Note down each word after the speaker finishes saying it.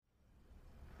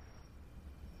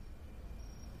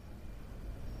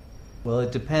Well,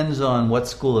 it depends on what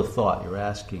school of thought you're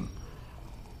asking.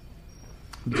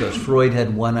 Because Freud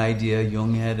had one idea,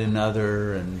 Jung had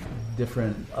another, and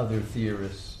different other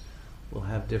theorists will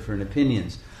have different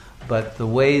opinions. But the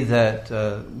way that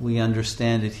we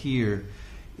understand it here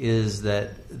is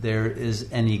that there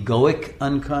is an egoic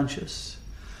unconscious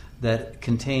that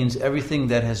contains everything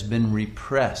that has been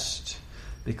repressed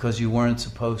because you weren't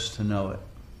supposed to know it,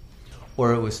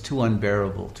 or it was too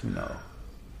unbearable to know.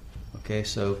 Okay,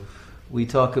 so we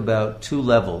talk about two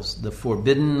levels, the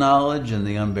forbidden knowledge and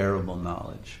the unbearable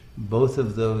knowledge. Both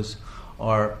of those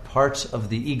are parts of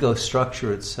the ego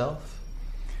structure itself,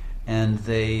 and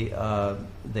they are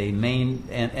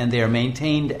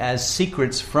maintained as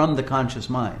secrets from the conscious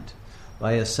mind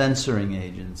by a censoring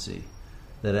agency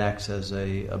that acts as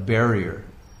a barrier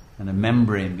and a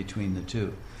membrane between the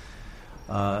two.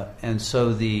 And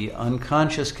so the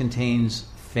unconscious contains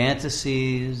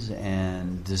fantasies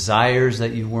and desires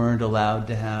that you weren't allowed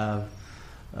to have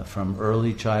from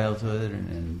early childhood,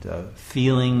 and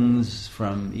feelings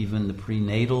from even the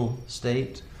prenatal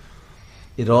state.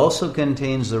 It also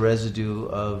contains the residue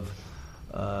of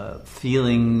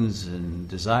feelings and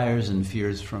desires and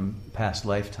fears from past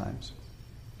lifetimes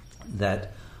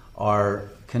that are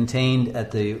contained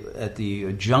at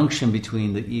the junction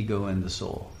between the ego and the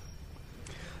soul.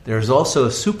 There's also a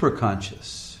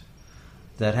superconscious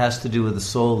that has to do with the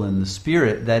soul and the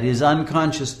spirit that is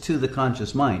unconscious to the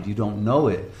conscious mind. You don't know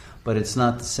it, but it's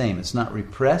not the same. It's not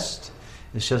repressed.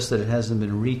 It's just that it hasn't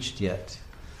been reached yet.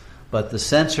 But the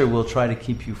censor will try to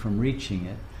keep you from reaching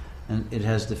it, and it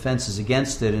has defenses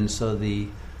against it, and so the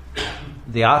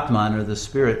Atman, or the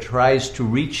spirit, tries to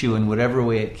reach you in whatever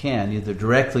way it can, either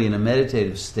directly in a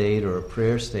meditative state or a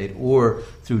prayer state, or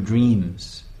through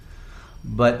dreams.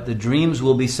 But the dreams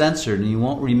will be censored, and you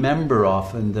won't remember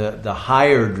often the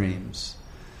higher dreams.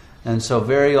 And so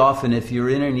very often, if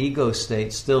you're in an ego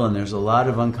state still, and there's a lot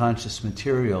of unconscious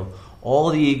material,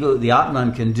 all the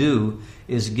Atman can do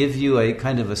is give you a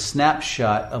kind of a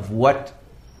snapshot of what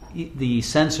the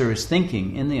censor is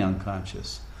thinking in the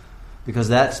unconscious, because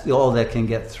that's all that can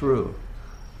get through.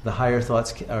 The higher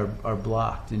thoughts are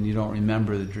blocked, and you don't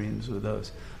remember the dreams with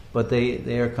those. But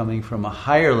they are coming from a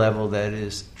higher level that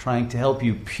is trying to help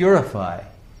you purify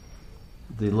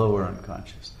the lower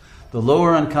unconscious. The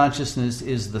lower unconsciousness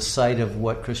is the site of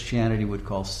what Christianity would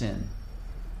call sin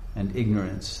and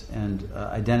ignorance and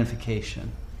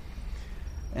identification.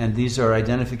 And these are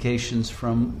identifications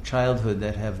from childhood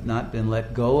that have not been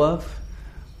let go of,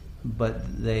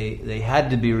 but they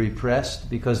had to be repressed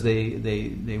because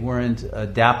they weren't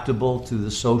adaptable to the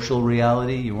social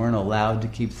reality. You weren't allowed to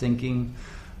keep thinking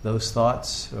those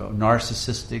thoughts,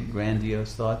 narcissistic,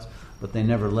 grandiose thoughts, but they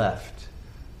never left.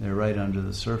 They're right under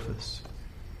the surface.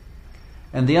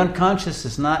 And the unconscious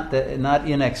is not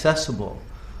inaccessible,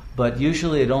 but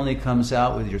usually it only comes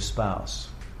out with your spouse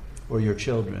or your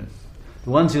children. The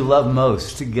ones who love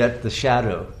most to get the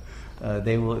shadow,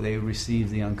 they receive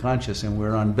the unconscious, and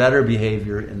we're on better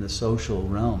behavior in the social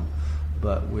realm.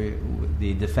 But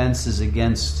the defenses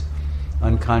against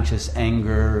unconscious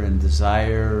anger and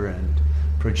desire and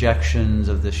projections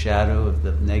of the shadow of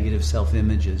the negative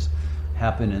self-images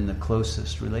happen in the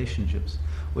closest relationships,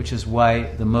 which is why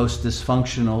the most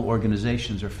dysfunctional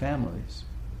organizations are families.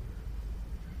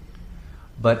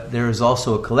 But there is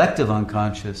also a collective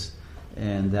unconscious,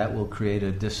 and that will create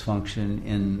a dysfunction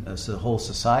in a whole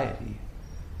society,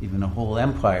 even a whole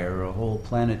empire or a whole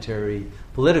planetary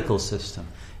political system.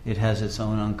 It has its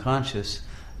own unconscious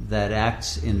that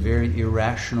acts in very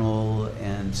irrational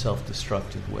and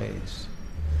self-destructive ways.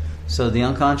 So the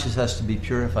unconscious has to be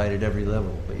purified at every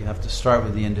level, but you have to start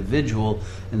with the individual,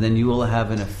 and then you will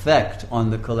have an effect on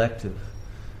the collective,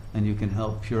 and you can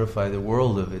help purify the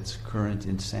world of its current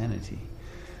insanity.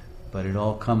 But it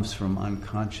all comes from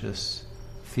unconscious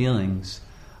feelings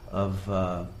of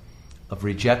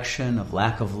rejection, of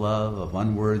lack of love, of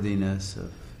unworthiness,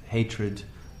 of hatred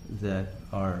that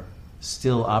are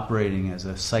still operating as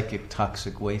a psychic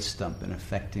toxic waste dump and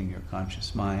affecting your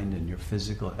conscious mind and your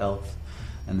physical health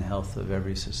and the health of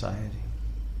every society.